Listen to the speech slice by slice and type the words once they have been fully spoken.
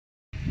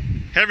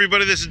Hey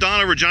everybody, this is Don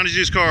over at Johnny's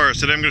Used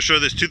Cars. Today I'm going to show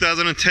this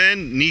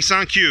 2010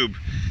 Nissan Cube.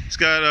 It's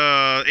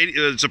got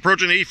it's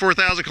approaching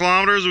 84,000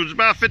 kilometers, which is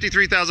about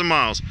 53,000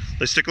 miles.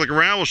 Let's take a look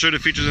around. We'll show you the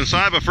features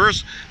inside. But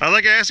first, I'd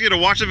like to ask you to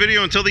watch the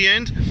video until the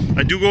end.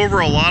 I do go over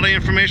a lot of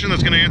information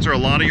that's going to answer a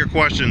lot of your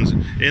questions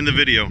in the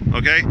video.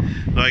 Okay?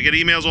 I get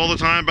emails all the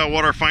time about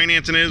what our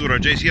financing is, what our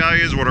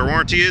JCI is, what our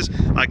warranty is.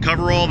 I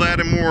cover all that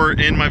and more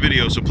in my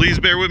video. So please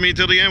bear with me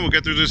until the end. We'll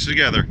get through this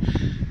together.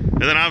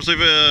 And then obviously,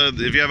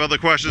 if you have other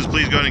questions,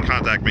 please go ahead and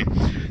contact me.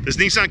 This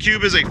Nissan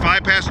Cube is a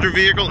 5-passenger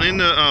vehicle in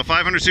the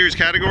 500 series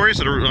category,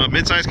 so the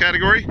mid-size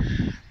category.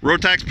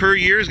 Road tax per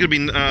year is going to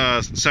be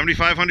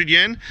 7,500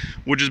 yen,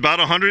 which is about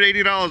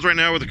 $180 right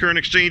now with the current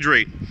exchange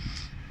rate.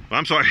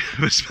 I'm sorry,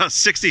 it's about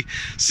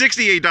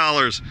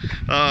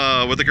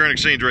 $68 with the current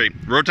exchange rate.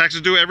 Road tax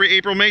is due every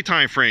April-May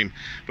time frame.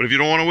 But if you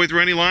don't want to wait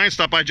through any lines,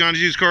 stop by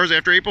Johnny's Used Cars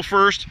after April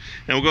 1st,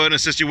 and we'll go ahead and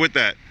assist you with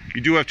that. You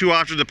do have two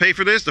options to pay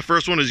for this. The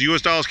first one is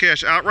US dollars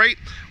cash outright,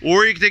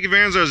 or you can take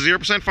advantage of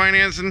 0%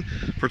 financing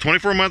for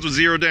 24 months with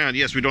zero down.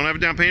 Yes, we don't have a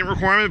down payment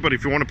requirement, but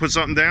if you want to put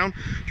something down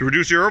to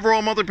reduce your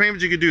overall monthly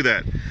payments, you can do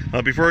that.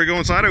 Before I go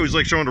inside, I always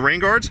like showing the rain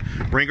guards.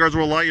 Rain guards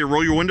will allow you to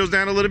roll your windows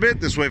down a little bit.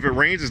 This way, if it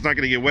rains, it's not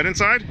going to get wet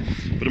inside.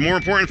 But the more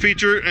important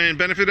feature and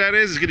benefit that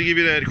is going to give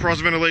you that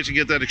cross ventilation,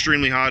 get that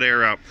extremely hot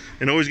air out,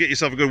 and always get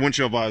yourself a good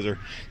windshield visor.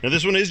 Now,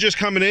 this one is just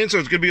coming in, so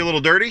it's going to be a little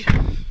dirty.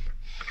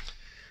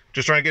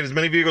 Just trying to get as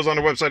many vehicles on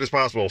the website as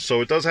possible. So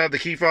it does have the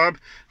key fob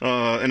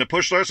and a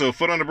push start. So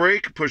foot on the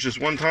brake, push this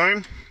one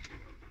time,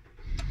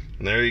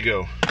 and there you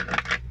go.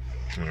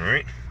 All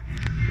right.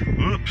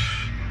 Oops.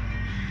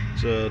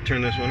 So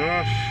turn this one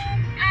off.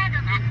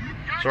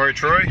 Sorry,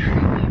 Troy.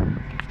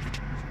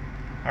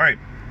 All right.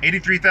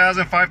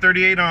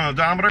 83,538 on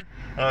the odometer.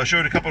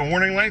 Showed a couple of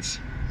warning lights.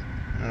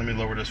 Let me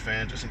lower this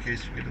fan just in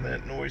case you're getting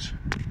that noise.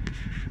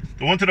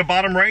 The one to the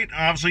bottom right,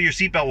 obviously your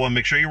seatbelt one.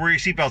 Make sure you wear your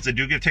seatbelts. They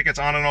do give tickets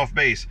on and off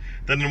base.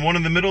 Then the one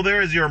in the middle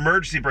there is your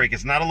emergency brake.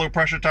 It's not a low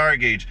pressure tire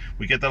gauge.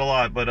 We get that a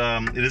lot, but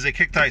it is a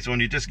kick tight. So when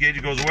you disengage,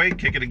 it goes away.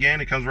 Kick it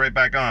again, it comes right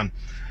back on.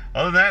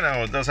 Other than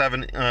that, it does have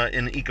an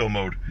in eco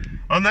mode.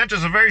 Other than that,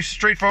 just a very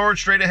straightforward,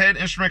 straight ahead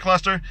instrument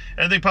cluster.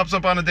 Anything pops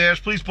up on the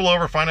dash, please pull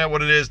over, find out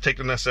what it is, take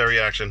the necessary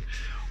action.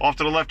 Off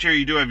to the left here,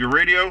 you do have your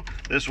radio.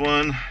 This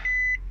one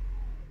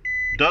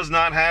does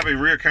not have a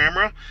rear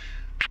camera.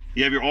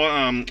 You have your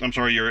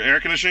your air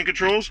conditioning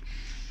controls.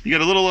 You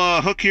got a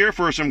little hook here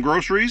for some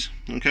groceries,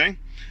 okay,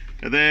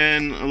 and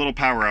then a little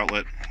power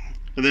outlet,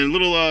 and then a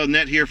little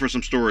net here for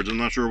some storage. I'm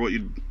not sure what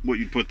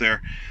you'd put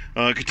there.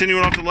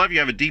 Continuing off to the left, you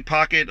have a deep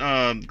pocket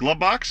glove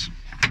box,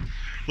 a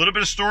little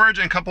bit of storage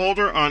and cup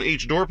holder on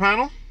each door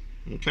panel.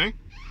 Okay,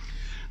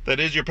 that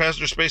is your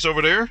passenger space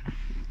over there.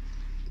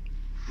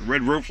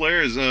 Red rope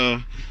flare is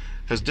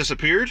has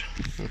disappeared.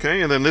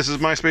 Okay, and then this is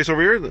my space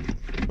over here.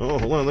 Oh,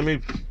 hold on, let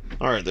me.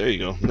 All right, there you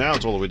go. Now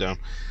it's all the way down.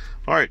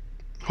 All right,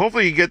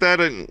 hopefully you get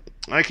that.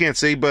 I can't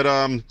see, but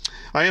I am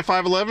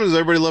 5'11", as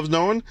everybody loves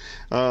knowing.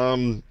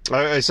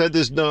 I said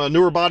this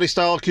newer body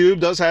style Cube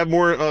does have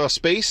more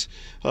space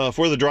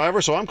for the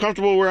driver, so I'm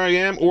comfortable where I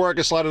am, or I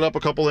can slide it up a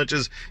couple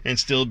inches and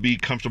still be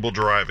comfortable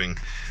driving.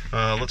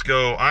 Let's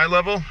go eye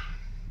level.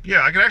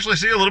 Yeah, I can actually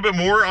see a little bit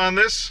more on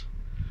this.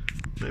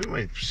 Maybe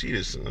my seat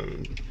is...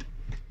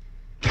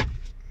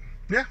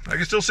 yeah, I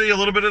can still see a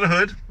little bit of the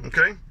hood.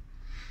 Okay.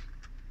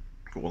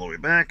 Go all the way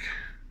back.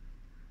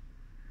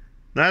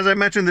 Now, as I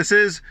mentioned, this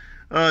is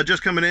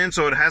just coming in,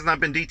 so it has not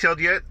been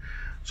detailed yet.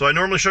 So I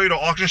normally show you the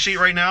auction sheet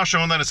right now,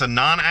 showing that it's a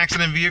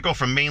non-accident vehicle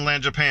from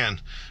mainland Japan.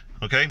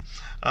 Okay,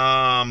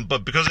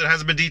 but because it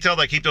hasn't been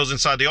detailed, I keep those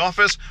inside the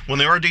office. When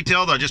they are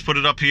detailed, I just put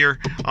it up here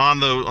on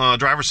the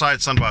driver's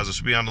side sun visor.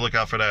 So be on the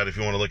lookout for that if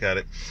you want to look at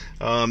it.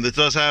 This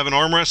does have an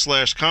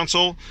armrest /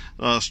 console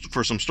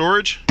for some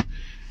storage.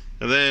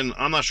 And then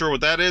I'm not sure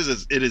what that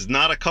is. It is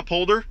not a cup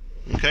holder.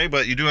 Okay,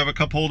 but you do have a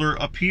cup holder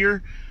up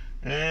here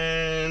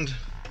and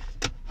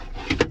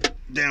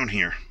down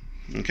here.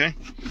 Okay,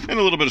 and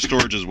a little bit of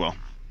storage as well.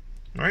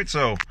 All right,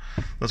 so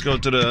let's go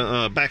to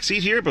the back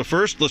seat here, but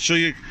first let's show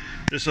you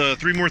this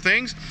 3 more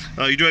things.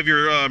 You do have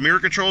your mirror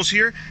controls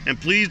here,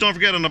 and please don't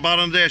forget on the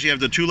bottom of the dash you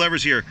have the 2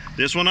 levers here.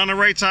 This one on the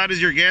right side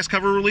is your gas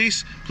cover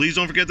release. Please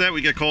don't forget that.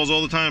 We get calls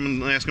all the time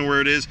and asking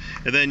where it is.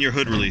 And then your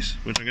hood release,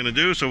 which I'm going to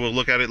do, so we'll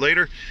look at it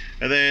later.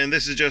 And then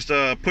this is just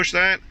push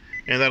that,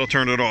 and that'll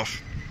turn it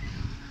off.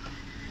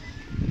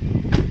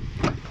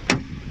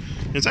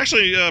 It's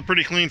actually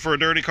pretty clean for a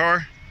dirty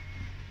car.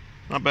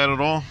 Not bad at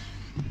all.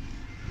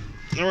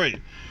 All right,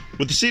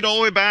 with the seat all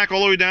the way back,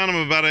 all the way down,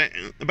 I'm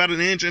about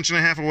an inch and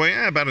a half away,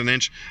 about an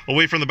inch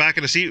away from the back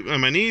of the seat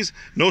on my knees.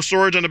 No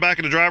storage on the back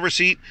of the driver's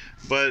seat,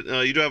 but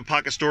you do have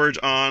pocket storage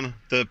on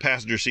the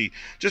passenger seat.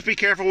 Just be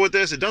careful with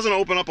this. It doesn't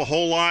open up a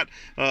whole lot.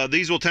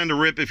 These will tend to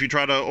rip if you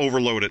try to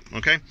overload it,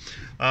 okay?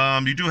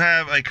 You do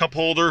have a cup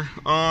holder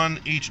on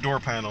each door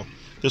panel.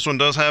 This one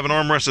does have an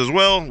armrest as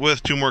well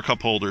with 2 more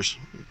cup holders.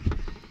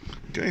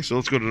 Okay, so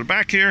let's go to the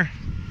back here.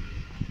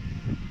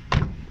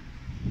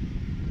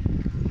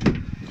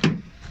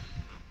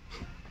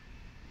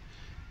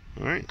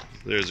 All right,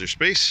 there's your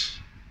space.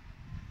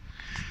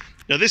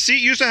 Now this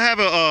seat used to have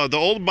the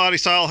old body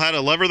style had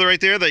a lever right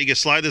there that you can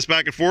slide this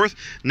back and forth.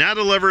 Now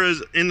the lever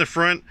is in the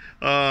front,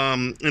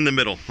 in the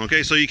middle.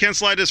 Okay, so you can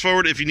slide this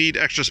forward if you need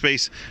extra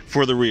space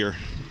for the rear.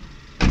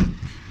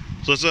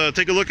 So let's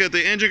take a look at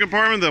the engine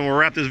compartment, then we'll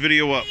wrap this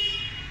video up.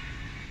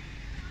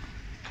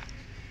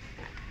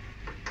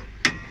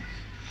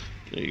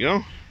 There you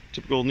go,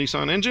 typical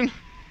Nissan engine.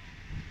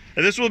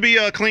 And this will be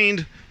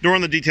cleaned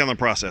during the detailing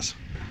process.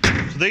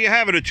 So there you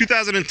have it, a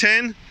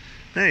 2010.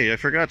 Hey, I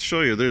forgot to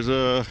show you. There's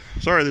an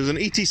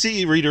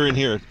ETC reader in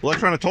here.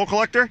 Electronic toll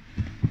collector.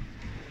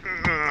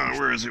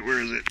 Where is it? Where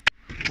is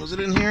it? Was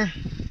it in here?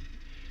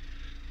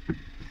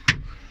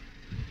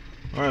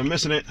 All right, I'm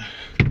missing it.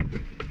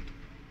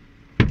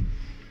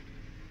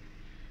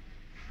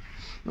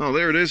 Oh,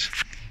 there it is.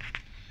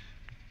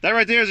 That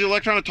right there is the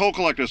electronic toll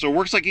collector. So it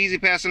works like Easy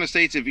Pass in the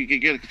States if you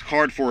can get a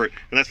card for it.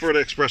 And that's for the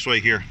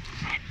expressway here.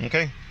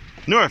 Okay.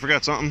 No, I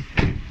forgot something.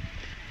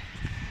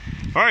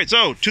 All right,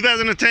 so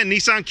 2010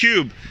 Nissan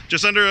Cube,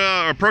 just under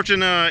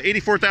approaching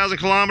 84,000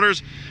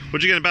 kilometers,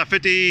 which again about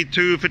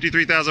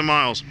 53,000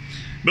 miles.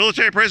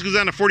 Military price goes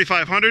down to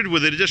 $4,500.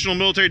 With an additional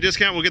military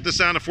discount, we'll get this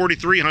down to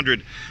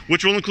 $4,300,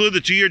 which will include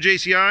the 2-year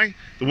JCI,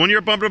 the 1-year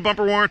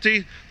bumper-to-bumper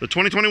warranty, the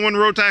 2021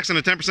 road tax, and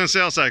the 10%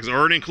 sales tax are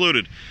already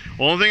included.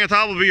 Only thing on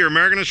top will be your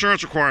American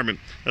insurance requirement.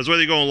 That's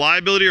whether you go on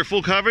liability or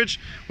full coverage,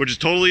 which is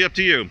totally up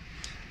to you.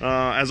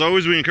 As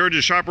always, we encourage you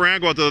to shop around,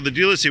 go out to the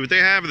dealers, see what they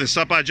have, and then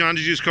stop by John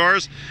D's Used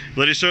Cars.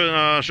 Let us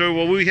show you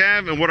what we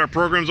have and what our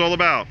program's all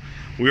about.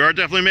 We are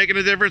definitely making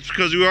a difference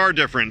because we are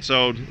different.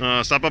 So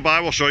stop by,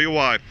 we'll show you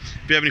why.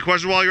 If you have any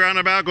questions while you're out and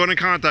about, go ahead and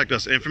contact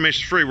us.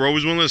 Information is free. We're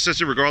always willing to assist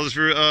you regardless if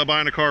you're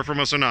buying a car from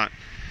us or not.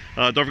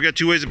 Don't forget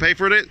 2 ways to pay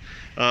for it.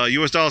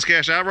 US dollars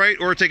cash outright,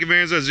 or take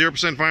advantage of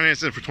 0%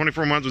 financing for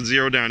 24 months with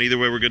 0 down. Either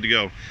way, we're good to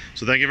go.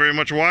 So thank you very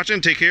much for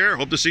watching. Take care.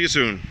 Hope to see you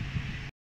soon.